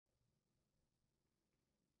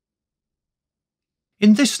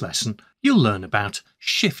In this lesson, you'll learn about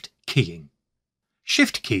shift keying.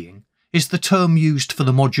 Shift keying is the term used for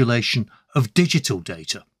the modulation of digital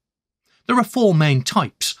data. There are four main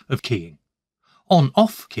types of keying: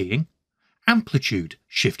 on-off keying, amplitude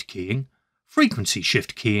shift keying, frequency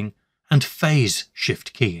shift keying, and phase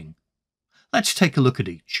shift keying. Let's take a look at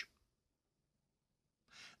each.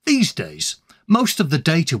 These days, most of the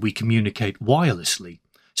data we communicate wirelessly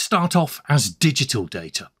start off as digital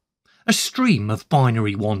data, a stream of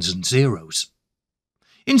binary ones and zeros.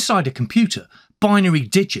 Inside a computer, binary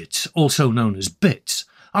digits, also known as bits,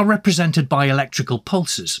 are represented by electrical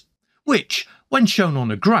pulses, which, when shown on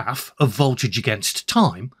a graph of voltage against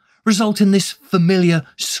time, result in this familiar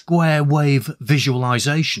square wave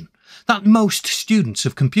visualization that most students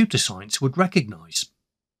of computer science would recognize.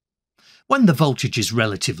 When the voltage is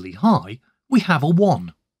relatively high, we have a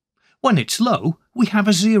 1. When it's low, we have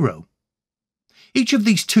a 0. Each of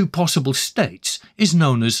these two possible states is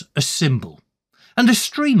known as a symbol, and a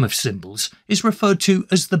stream of symbols is referred to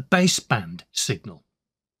as the baseband signal.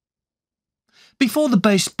 Before the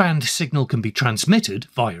baseband signal can be transmitted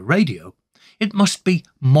via radio, it must be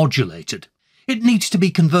modulated. It needs to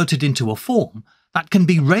be converted into a form that can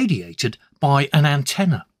be radiated by an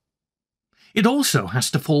antenna. It also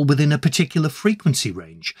has to fall within a particular frequency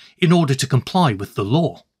range in order to comply with the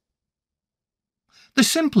law. The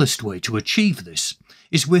simplest way to achieve this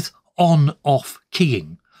is with on-off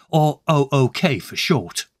keying, or OOK for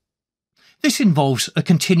short. This involves a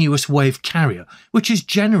continuous wave carrier which is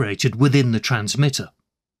generated within the transmitter.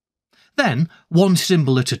 Then, one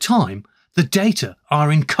symbol at a time, the data are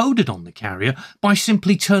encoded on the carrier by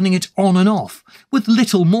simply turning it on and off with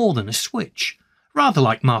little more than a switch, rather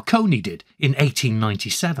like Marconi did in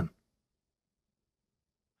 1897.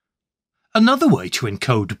 Another way to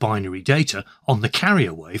encode binary data on the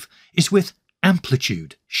carrier wave is with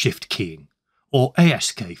amplitude shift keying, or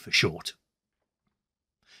ASK for short.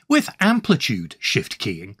 With amplitude shift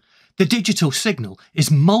keying, the digital signal is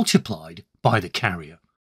multiplied by the carrier.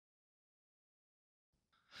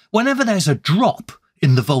 Whenever there's a drop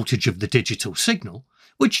in the voltage of the digital signal,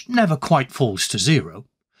 which never quite falls to 0,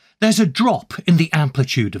 there's a drop in the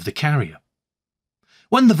amplitude of the carrier.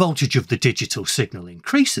 When the voltage of the digital signal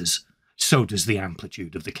increases, so does the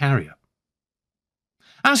amplitude of the carrier.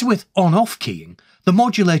 As with on-off keying, the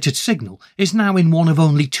modulated signal is now in one of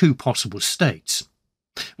only two possible states.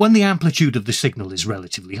 When the amplitude of the signal is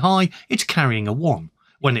relatively high, it's carrying a 1.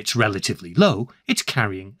 When it's relatively low, it's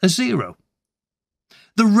carrying a 0.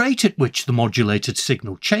 The rate at which the modulated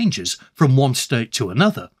signal changes from one state to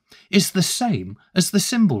another is the same as the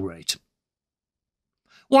symbol rate.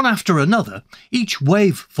 One after another, each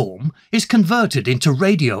waveform is converted into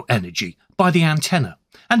radio energy by the antenna,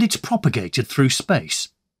 and it's propagated through space.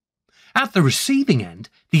 At the receiving end,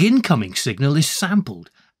 the incoming signal is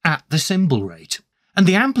sampled at the symbol rate, and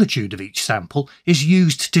the amplitude of each sample is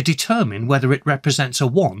used to determine whether it represents a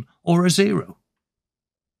 1 or a 0.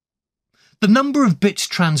 The number of bits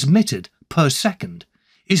transmitted per second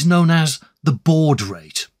is known as the baud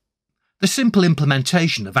rate. The simple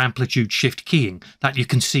implementation of amplitude shift keying that you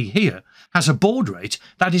can see here has a baud rate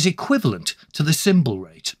that is equivalent to the symbol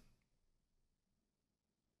rate.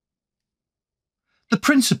 The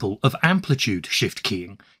principle of amplitude shift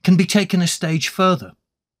keying can be taken a stage further.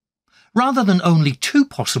 Rather than only two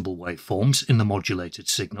possible waveforms in the modulated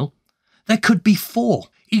signal, there could be 4,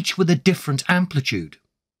 each with a different amplitude.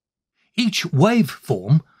 Each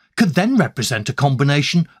waveform could then represent a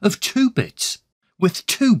combination of 2 bits. With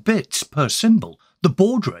 2 bits per symbol, the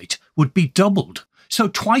baud rate would be doubled, so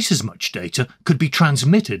twice as much data could be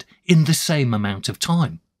transmitted in the same amount of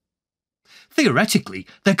time. Theoretically,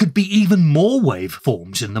 there could be even more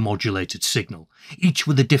waveforms in the modulated signal, each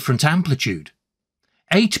with a different amplitude.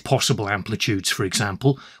 8 possible amplitudes, for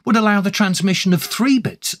example, would allow the transmission of 3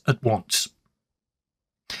 bits at once.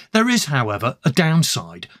 There is, however, a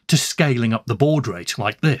downside to scaling up the baud rate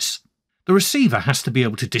like this. The receiver has to be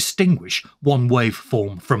able to distinguish one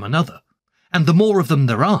waveform from another, and the more of them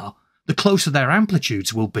there are, the closer their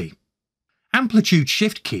amplitudes will be. Amplitude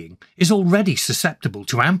shift keying is already susceptible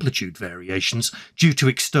to amplitude variations due to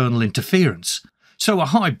external interference, so a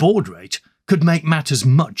high baud rate could make matters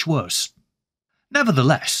much worse.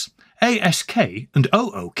 Nevertheless, ASK and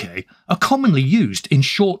OOK are commonly used in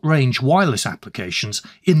short-range wireless applications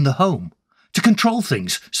in the home to control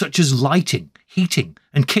things such as lighting, heating,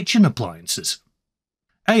 and kitchen appliances.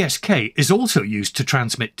 ASK is also used to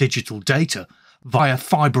transmit digital data via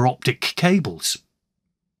fibre optic cables.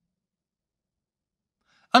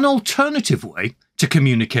 An alternative way to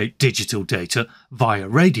communicate digital data via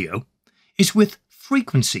radio is with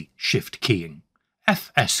frequency shift keying,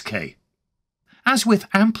 FSK. As with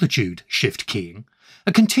amplitude shift keying,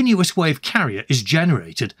 a continuous wave carrier is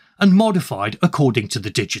generated and modified according to the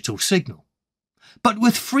digital signal. But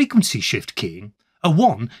with frequency shift keying, a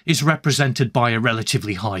 1 is represented by a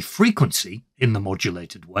relatively high frequency in the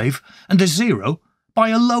modulated wave and a 0 by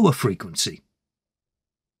a lower frequency.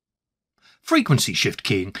 Frequency shift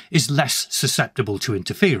keying is less susceptible to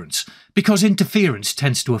interference because interference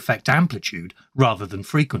tends to affect amplitude rather than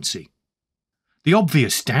frequency. The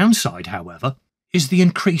obvious downside, however, is the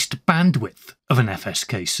increased bandwidth of an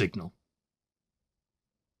FSK signal.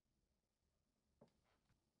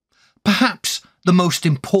 Perhaps the most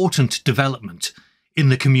important development in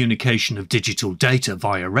the communication of digital data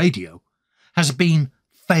via radio has been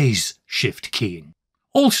phase shift keying,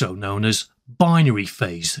 also known as binary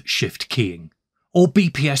phase shift keying, or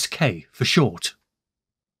BPSK for short.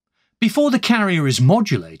 Before the carrier is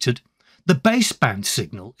modulated, the baseband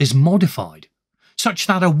signal is modified, such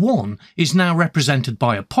that a 1 is now represented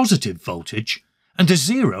by a positive voltage and a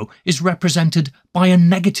 0 is represented by a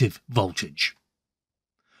negative voltage.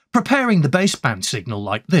 Preparing the baseband signal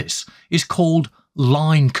like this is called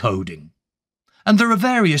line coding, and there are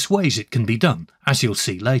various ways it can be done, as you'll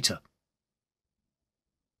see later.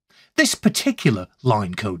 This particular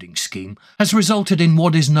line coding scheme has resulted in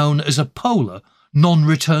what is known as a polar,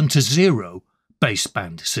 non-return to zero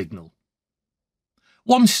baseband signal.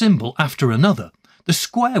 One symbol after another, the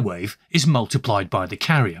square wave is multiplied by the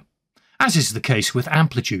carrier, as is the case with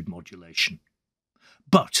amplitude modulation.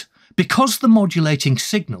 But because the modulating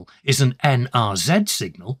signal is an NRZ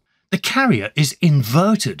signal, the carrier is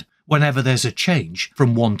inverted whenever there's a change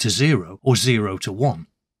from 1 to 0 or 0 to 1.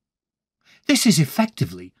 This is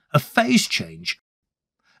effectively a phase change.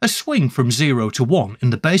 A swing from 0 to 1 in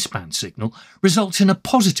the baseband signal results in a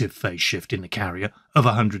positive phase shift in the carrier of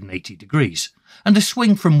 180 degrees, and a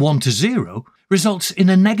swing from 1 to 0 results in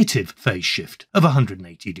a negative phase shift of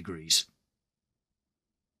 180 degrees.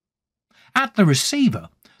 At the receiver,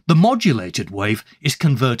 the modulated wave is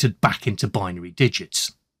converted back into binary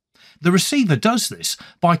digits. The receiver does this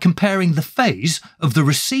by comparing the phase of the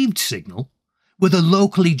received signal with a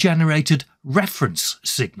locally generated reference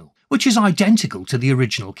signal, which is identical to the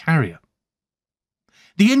original carrier.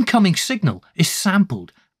 The incoming signal is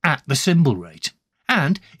sampled at the symbol rate,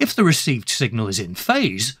 and if the received signal is in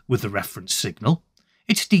phase with the reference signal,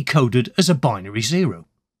 it's decoded as a binary 0.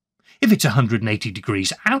 If it's 180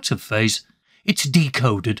 degrees out of phase, it's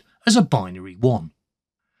decoded as a binary 1.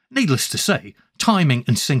 Needless to say, timing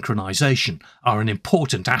and synchronization are an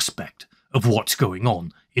important aspect of what's going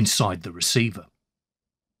on inside the receiver.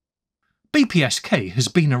 BPSK has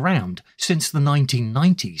been around since the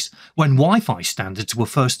 1990s, when Wi-Fi standards were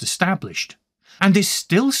first established, and is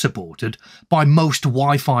still supported by most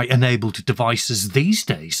Wi-Fi enabled devices these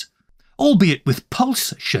days, albeit with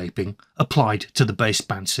pulse shaping applied to the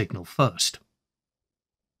baseband signal first.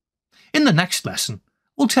 In the next lesson,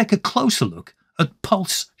 we'll take a closer look at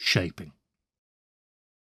pulse shaping.